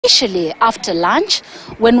especially after lunch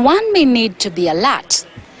when one may need to be alert.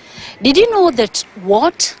 Did you know that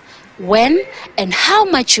what, when, and how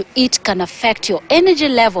much you eat can affect your energy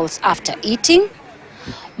levels after eating?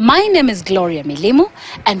 My name is Gloria Milimu,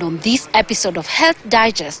 and on this episode of Health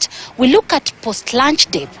Digest, we look at post-lunch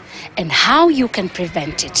dip and how you can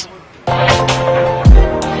prevent it.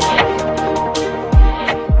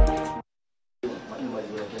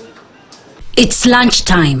 It's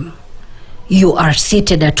lunchtime. You are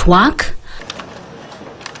seated at work,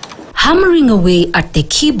 hammering away at the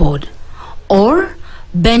keyboard, or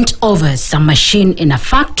bent over some machine in a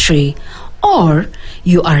factory, or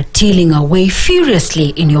you are tilling away furiously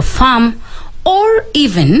in your farm, or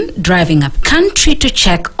even driving up country to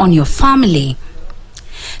check on your family.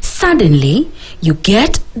 Suddenly, you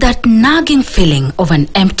get that nagging feeling of an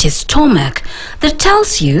empty stomach that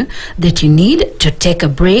tells you that you need to take a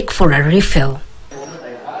break for a refill.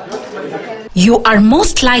 You are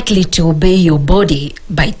most likely to obey your body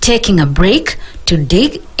by taking a break to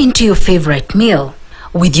dig into your favorite meal.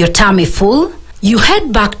 With your tummy full, you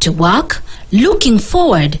head back to work, looking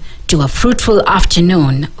forward to a fruitful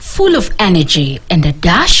afternoon full of energy and a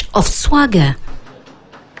dash of swagger.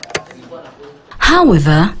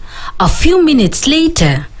 However, a few minutes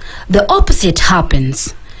later, the opposite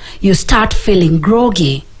happens. You start feeling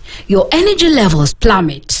groggy. Your energy levels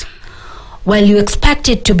plummet. While you expect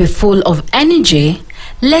it to be full of energy,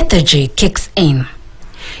 lethargy kicks in.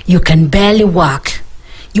 You can barely walk.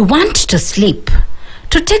 You want to sleep,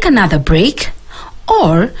 to take another break,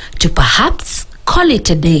 or to perhaps call it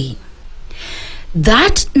a day.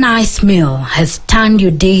 That nice meal has turned your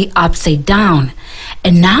day upside down,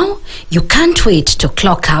 and now you can't wait to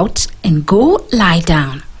clock out and go lie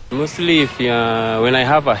down. Mostly when I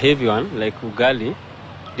have a heavy one, like ugali,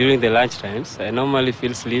 during the lunch times, I normally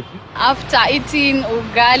feel sleepy. After eating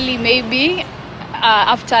ugali, maybe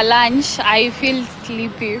after lunch, I feel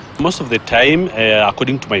sleepy. Most of the time,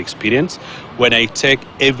 according to my experience, when I take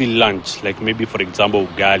heavy lunch, like maybe for example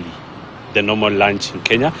ugali, the normal lunch in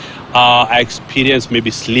Kenya, I experience maybe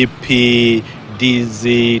sleepy,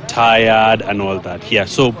 dizzy, tired, and all that. Yeah,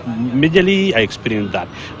 so majorly I experience that.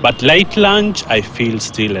 But light lunch, I feel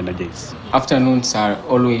still energized. Afternoons are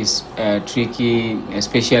always tricky,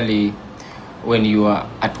 especially when you are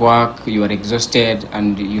at work, you are exhausted,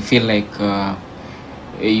 and you feel like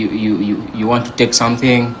you want to take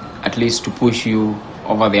something at least to push you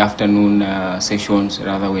over the afternoon sessions,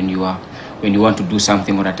 rather when you want to do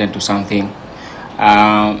something or attend to something.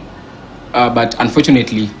 But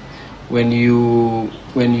unfortunately, when you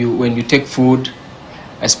take food,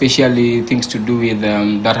 especially things to do with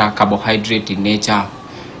that are carbohydrate in nature,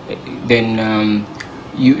 then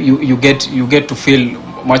you get to feel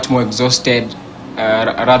much more exhausted,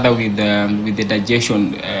 rather with the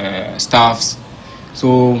digestion stuffs.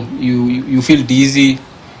 So you feel dizzy.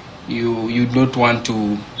 You don't want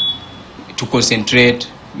to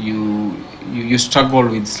concentrate. You struggle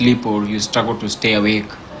with sleep, or you struggle to stay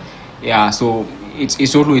awake. Yeah, so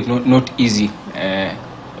it's always not easy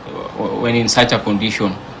when in such a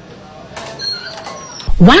condition.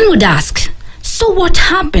 One would ask, so what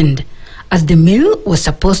happened? As the meal was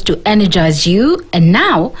supposed to energize you, and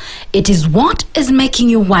now it is what is making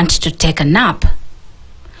you want to take a nap.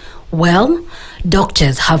 Well,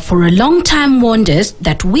 doctors have for a long time warned us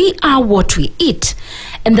that we are what we eat,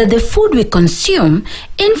 and that the food we consume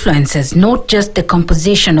influences not just the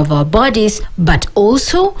composition of our bodies, but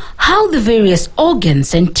also how the various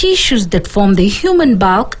organs and tissues that form the human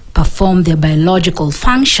bulk perform their biological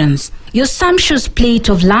functions. Your sumptuous plate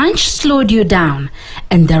of lunch slowed you down,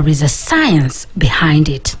 and there is a science behind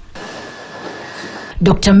it.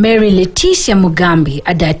 Dr. Mary Leticia Mugambi,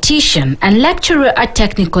 a dietitian and lecturer at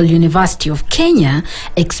Technical University of Kenya,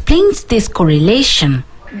 explains this correlation.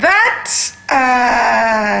 That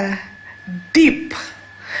dip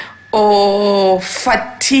or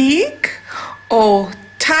fatigue or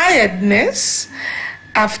tiredness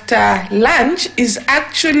after lunch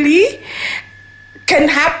can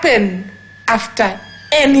happen after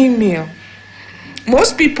any meal.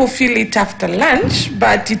 Most people feel it after lunch,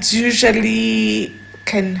 but it usually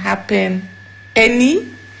can happen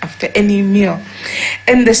after any meal.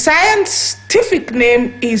 And the scientific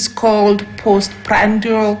name is called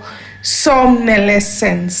postprandial somnolence.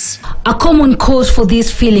 A common cause for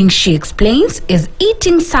this feeling, she explains, is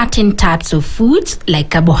eating certain types of foods like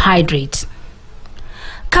carbohydrates.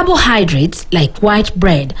 Carbohydrates, like white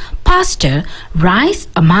bread, pasta, rice,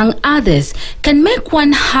 among others, can make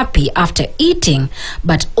one happy after eating,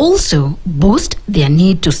 but also boost their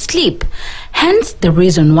need to sleep. Hence the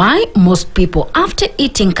reason why most people after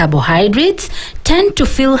eating carbohydrates tend to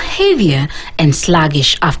feel heavier and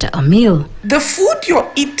sluggish after a meal. The food you're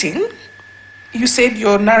eating, you said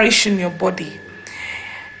you're nourishing your body.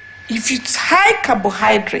 If it's high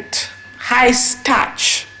carbohydrate, high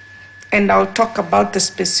starch, and I'll talk about the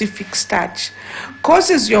specific starch,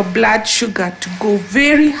 causes your blood sugar to go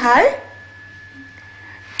very high,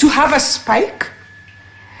 to have a spike,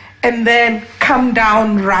 and then come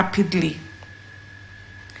down rapidly.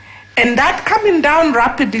 And that coming down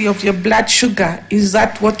rapidly of your blood sugar, is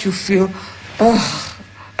that what you feel? Oh.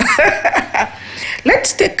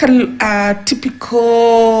 Let's take a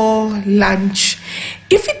typical lunch.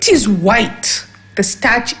 If it is white, the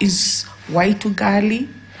starch is white ugali,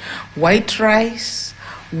 white rice,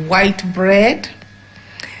 white bread.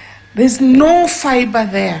 There's no fiber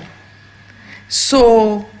there.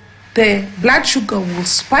 So the blood sugar will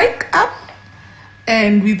spike up,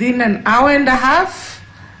 and within an hour and a half,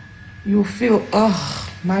 you feel, oh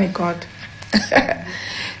my God.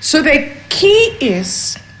 So the key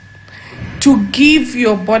is to give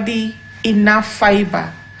your body enough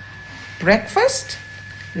fiber. Breakfast,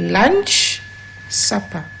 lunch,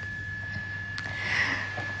 supper.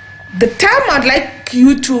 The term I'd like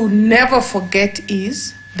you to never forget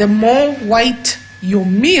is, the more white your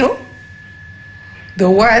meal, the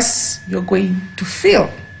worse you're going to feel.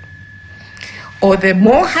 Or the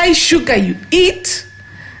more high sugar you eat,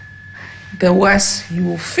 the worse you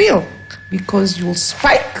will feel, because you'll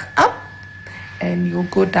spike up and you'll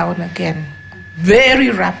go down again very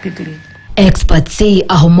rapidly. Experts say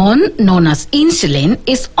a hormone known as insulin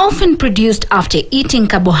is often produced after eating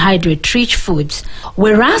carbohydrate-rich foods.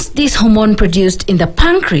 Whereas this hormone produced in the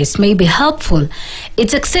pancreas may be helpful,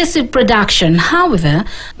 its excessive production, however,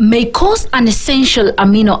 may cause an essential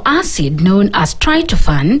amino acid known as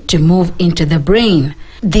tryptophan to move into the brain.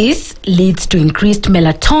 This leads to increased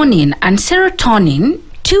melatonin and serotonin,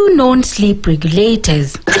 two known sleep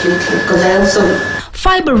regulators.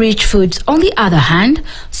 Fiber-rich foods, on the other hand,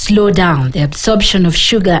 slow down the absorption of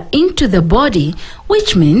sugar into the body,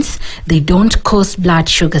 which means they don't cause blood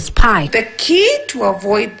sugar spike. The key to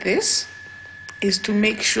avoid this is to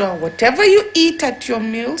make sure whatever you eat at your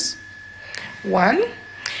meals, one,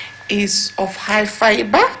 is of high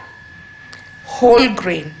fiber, whole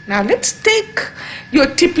grain. Now let's take your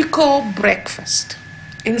typical breakfast.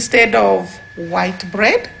 Instead of white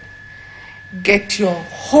bread, get your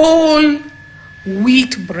whole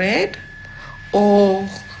wheat bread, or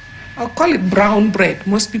I'll call it brown bread.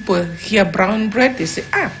 Most people hear brown bread, they say,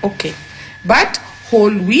 okay. But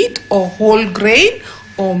whole wheat or whole grain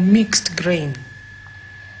or mixed grain.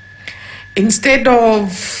 Instead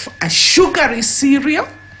of a sugary cereal,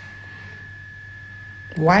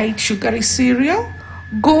 white sugary cereal,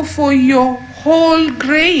 go for your whole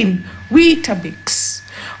grain, Weetabix,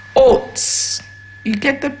 oats. You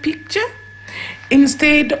get the picture?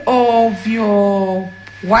 Instead of your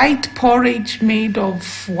white porridge made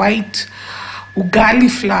of white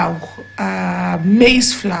ugali flour,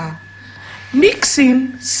 maize flour, mix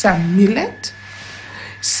in some millet,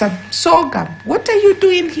 some sorghum. What are you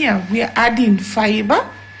doing here? We are adding fiber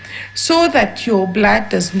so that your blood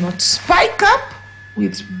does not spike up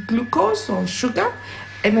with glucose or sugar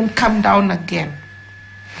and then come down again.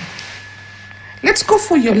 Let's go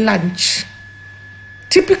for your lunch.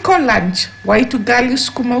 Typical lunch, white ugali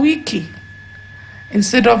sukuma wiki.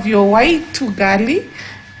 Instead of your white ugali,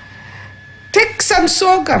 take some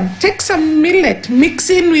sorghum, take some millet, mix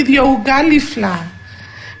in with your ugali flour,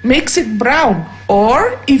 makes it brown.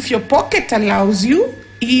 Or if your pocket allows you,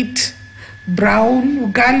 eat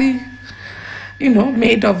brown ugali,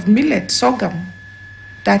 made of millet, sorghum.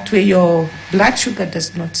 That way your blood sugar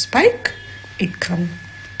does not spike, it comes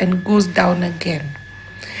and goes down again.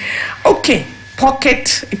 Okay.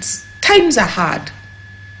 Pocket, times are hard.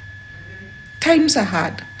 Times are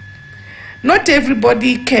hard. Not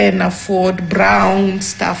everybody can afford brown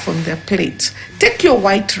stuff on their plates. Take your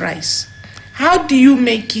white rice. How do you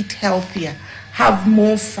make it healthier? Have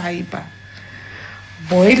more fiber.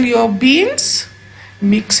 Boil your beans,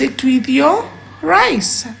 mix it with your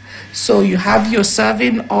rice. So you have your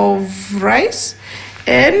serving of rice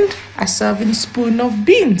and a serving spoon of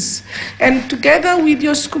beans. And together with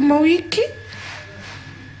your sukuma wiki,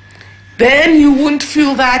 then you won't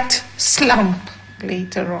feel that slump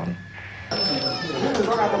later on.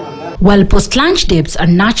 While post-lunch dips are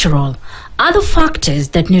natural, other factors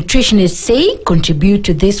that nutritionists say contribute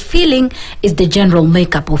to this feeling is the general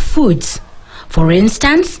makeup of foods. For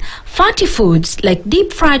instance, fatty foods like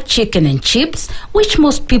deep fried chicken and chips, which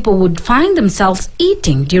most people would find themselves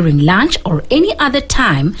eating during lunch or any other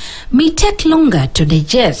time, may take longer to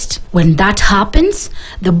digest. When that happens,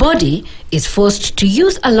 the body is forced to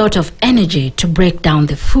use a lot of energy to break down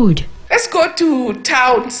the food. Let's go to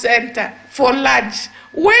town center for lunch.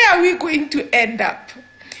 Where are we going to end up?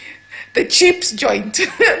 The chips joint,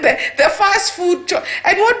 the fast food joint.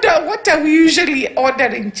 And what are we usually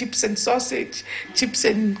ordering? Chips and sausage, chips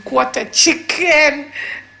and quarter chicken.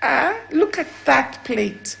 Look at that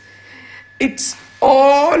plate. It's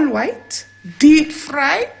all white, deep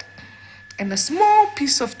fried, and a small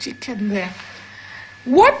piece of chicken there.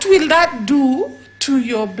 What will that do to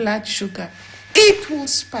your blood sugar? It will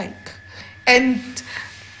spike. And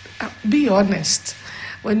be honest,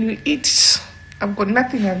 when you eat, I've got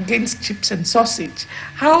nothing against chips and sausage.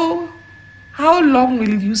 How long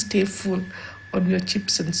will you stay full on your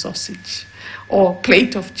chips and sausage or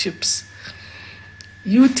plate of chips?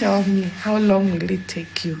 You tell me, how long will it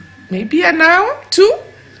take you? Maybe an hour, 2,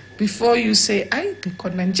 before you say, "Ay,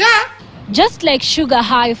 nkonanja." Just like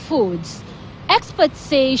sugar-high foods, experts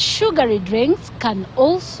say sugary drinks can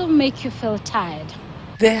also make you feel tired.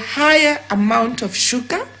 The higher amount of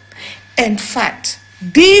sugar and fat,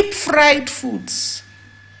 deep fried foods.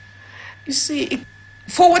 You see,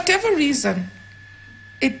 for whatever reason,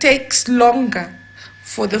 it takes longer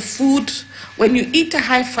for the food. When you eat a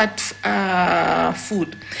high fat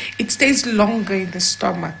food, it stays longer in the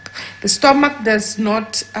stomach. The stomach does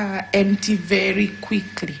not empty very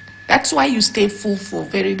quickly. That's why you stay full for a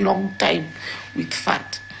very long time with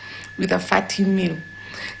fat, with a fatty meal.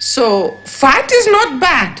 So fat is not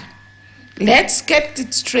bad. Let's get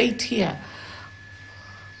it straight here.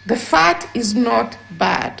 The fat is not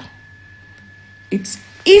bad. It's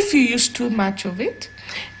if you use too much of it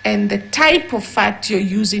and the type of fat you're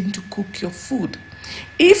using to cook your food.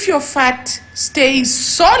 If your fat stays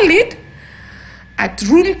solid at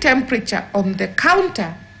room temperature on the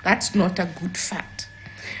counter, that's not a good fat.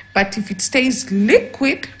 But if it stays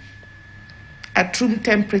liquid at room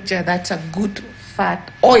temperature, that's a good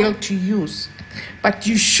fat oil to use. But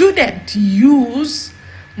you shouldn't use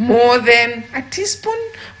more than a teaspoon,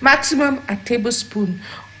 maximum a tablespoon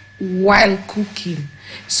while cooking.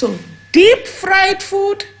 So deep fried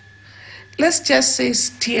food, let's just say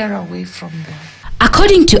steer away from them.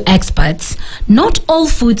 According to experts, not all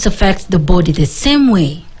foods affect the body the same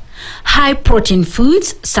way. High protein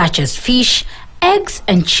foods such as fish, eggs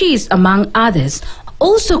and cheese, among others,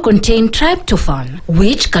 also contain tryptophan,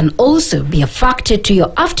 which can also be a factor to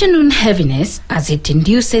your afternoon heaviness as it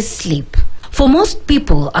induces sleep. For most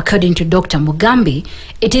people, according to Dr. Mugambi,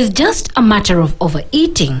 it is just a matter of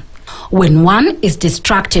overeating. When one is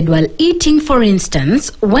distracted while eating, for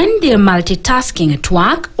instance, when they are multitasking at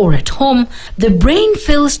work or at home, the brain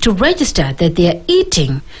fails to register that they are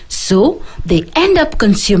eating, so they end up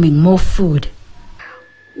consuming more food.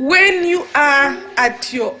 When you are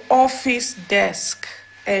at your office desk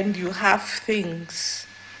and you have things,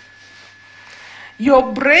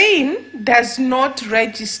 your brain does not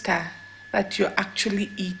register that you're actually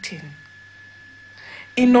eating.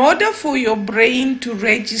 In order for your brain to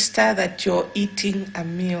register that you're eating a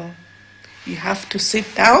meal, you have to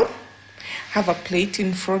sit down, have a plate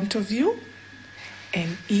in front of you,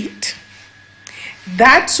 and eat.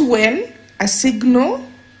 That's when a signal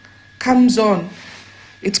comes on.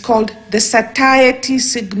 It's called the satiety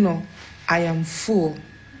signal. I am full.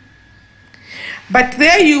 But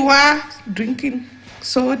there you are drinking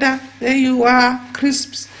soda, there you are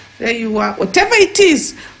crisps, there you are, whatever it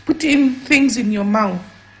is, putting things in your mouth.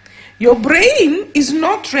 Your brain is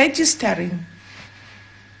not registering.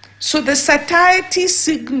 So the satiety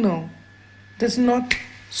signal does not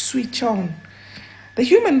switch on. The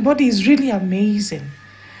human body is really amazing.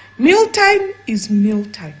 Mealtime is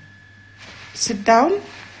mealtime. Sit down,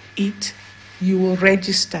 eat, you will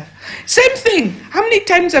register. Same thing. How many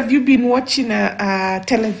times have you been watching a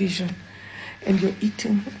television and you're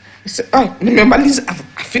eating? You say, "Oh, remember, Liz, I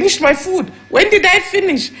finished my food. When did I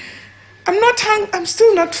finish? I'm not hungry. I'm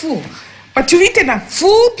still not full." But you've eaten a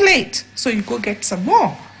full plate, so you go get some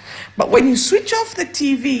more. But when you switch off the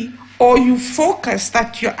TV or you focus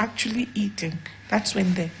that you're actually eating, that's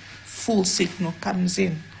when the full signal comes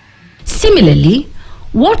in. Similarly,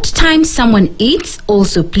 what time someone eats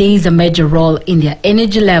also plays a major role in their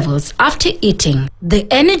energy levels after eating. The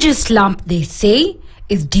energy slump, they say,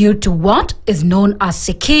 is due to what is known as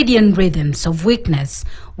circadian rhythms of weakness,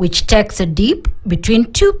 which takes a dip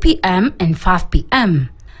between 2 p.m. and 5 p.m.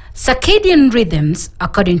 Circadian rhythms,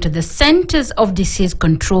 according to the Centers of Disease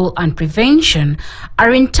Control and Prevention,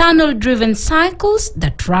 are internal driven cycles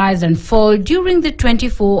that rise and fall during the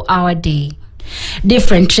 24-hour day.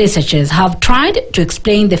 Different researchers have tried to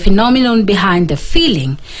explain the phenomenon behind the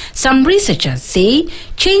feeling. Some researchers say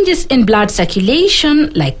changes in blood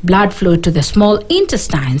circulation, like blood flow to the small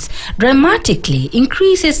intestines, dramatically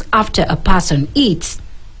increases after a person eats.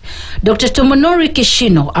 Dr. Tomonori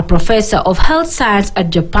Kishino, a professor of health science at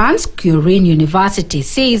Japan's Kyorin University,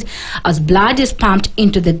 says as blood is pumped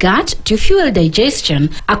into the gut to fuel digestion,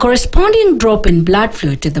 a corresponding drop in blood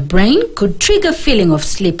flow to the brain could trigger feeling of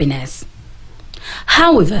sleepiness.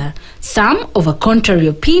 However, some of a contrary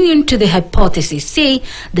opinion to the hypothesis say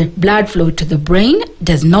that blood flow to the brain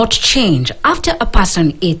does not change after a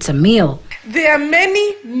person eats a meal. There are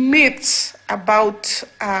many myths about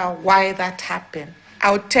why that happens.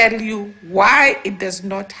 I'll tell you why it does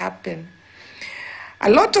not happen. A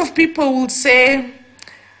lot of people will say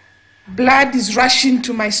blood is rushing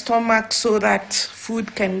to my stomach so that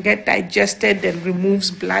food can get digested and removes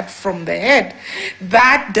blood from the head.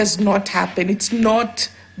 That does not happen. It's not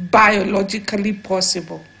biologically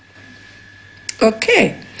possible.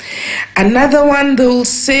 Okay. Another one, they will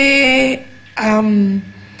say that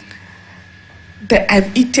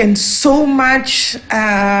I've eaten so much,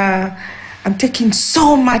 I'm taking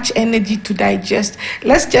so much energy to digest.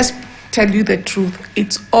 Let's just tell you the truth.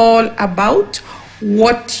 It's all about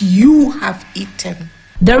what you have eaten.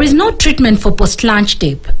 There is no treatment for post-lunch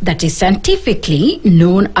dip that is scientifically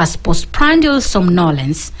known as postprandial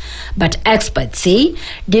somnolence, but experts say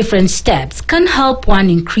different steps can help one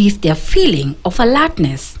increase their feeling of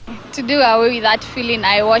alertness. To do away with that feeling,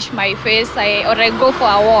 I wash my face or I go for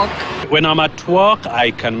a walk. When I'm at work,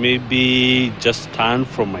 I can maybe just stand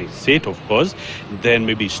from my seat, of course, then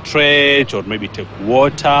maybe stretch or maybe take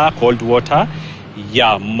water, cold water.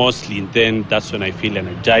 Yeah, mostly. Then that's when I feel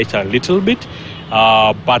energized a little bit.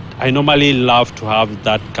 But I normally love to have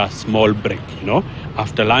that small break,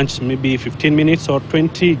 after lunch, maybe 15 minutes or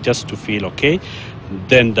 20, just to feel okay.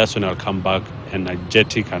 Then that's when I'll come back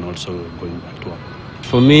energetic and also going back to work.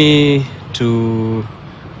 For me to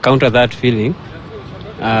counter that feeling,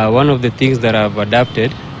 one of the things that I've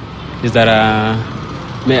adapted is that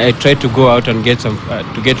I try to go out and get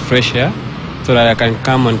to get fresh air so that I can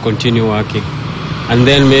come and continue working. And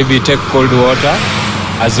then maybe take cold water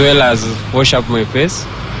as well as wash up my face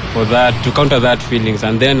for that, to counter that feelings.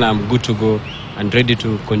 And then I'm good to go and ready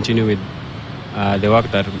to continue with the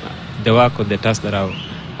work or the task that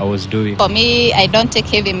I was doing. For me, I don't take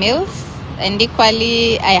heavy meals. And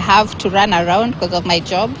equally, I have to run around because of my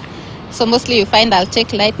job. So mostly you find I'll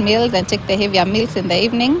take light meals and take the heavier meals in the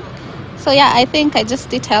evening. So yeah, I think I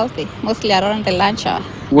just eat healthy, mostly around the lunch hour.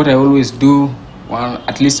 What I always do, well,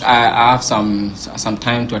 at least I have some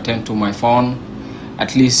time to attend to my phone,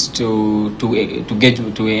 at least to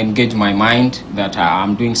engage my mind that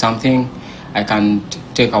I'm doing something. I can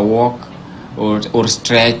take a walk or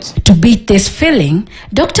stretch. To beat this feeling,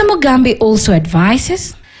 Dr. Mugambi also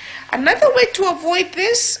advises another way to avoid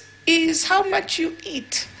this is how much you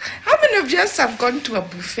eat. How many of us have gone to a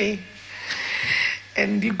buffet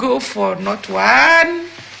and you go for not one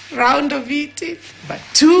round of eating, but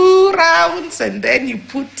 2 rounds, and then you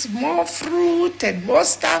put more fruit and more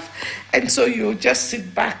stuff, and so you just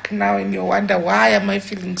sit back now and you wonder, why am I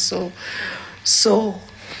feeling so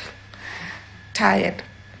tired?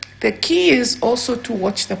 The key is also to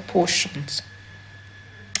watch the portions.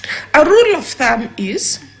 A rule of thumb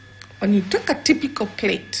is, when you take a typical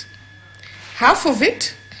plate, half of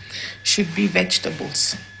it should be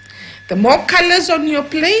vegetables. The more colors on your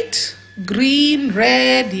plate, green,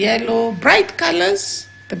 red, yellow, bright colors,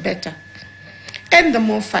 the better. And the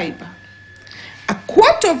more fiber. A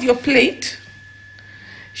quarter of your plate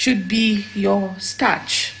should be your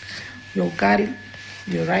starch, your ugali,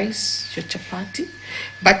 your rice, your chapati.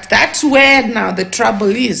 But that's where now the trouble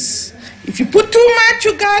is. If you put too much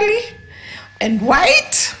ugali and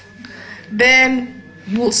white, then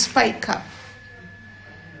you will spike up.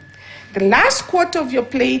 The last quarter of your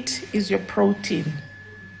plate is your protein.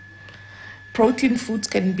 Protein foods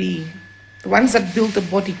can be the ones that build the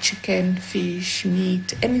body: chicken, fish,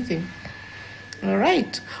 meat, anything. All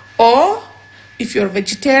right. Or if you're a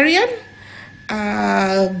vegetarian,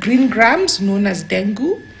 green grams known as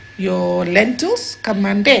dengu, your lentils,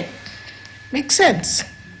 kamande. Makes sense.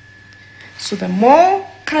 So the more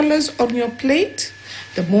colors on your plate,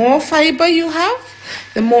 the more fiber you have,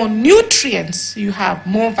 the more nutrients you have,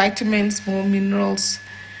 more vitamins, more minerals.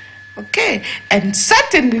 Okay, and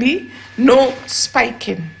certainly no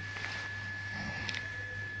spiking.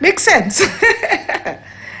 Makes sense?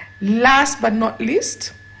 Last but not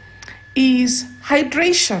least, is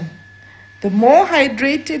hydration. The more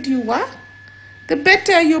hydrated you are, the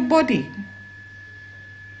better your body.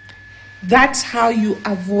 That's how you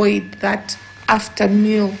avoid that after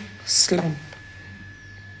meal slump.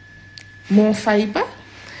 More fiber.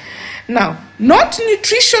 Now, not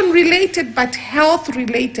nutrition related, but health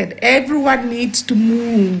related. Everyone needs to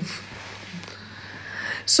move.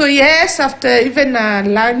 So yes, after even a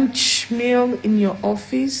lunch meal in your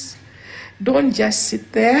office, don't just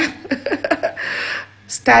sit there.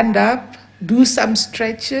 Stand up, do some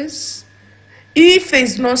stretches. If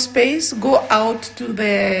there's no space, go out to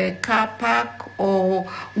the car park or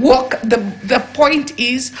walk. The point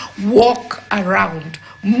is walk around,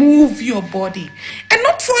 move your body. And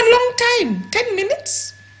not for a long time, 10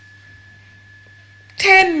 minutes.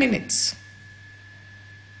 10 minutes.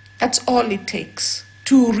 That's all it takes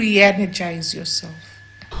to re-energize yourself.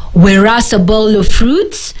 Whereas a bowl of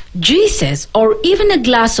fruits, juices, or even a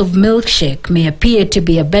glass of milkshake may appear to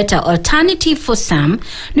be a better alternative for some,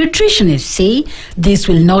 nutritionists say this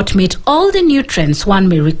will not meet all the nutrients one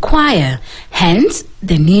may require, hence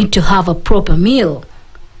the need to have a proper meal.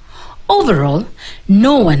 Overall,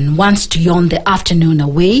 no one wants to yawn the afternoon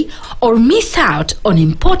away or miss out on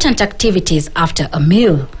important activities after a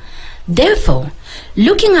meal. Therefore,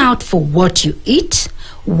 looking out for what you eat,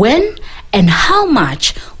 when and how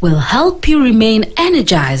much will help you remain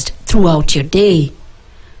energized throughout your day.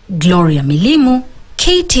 Gloria Milimu,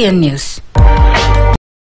 KTN News.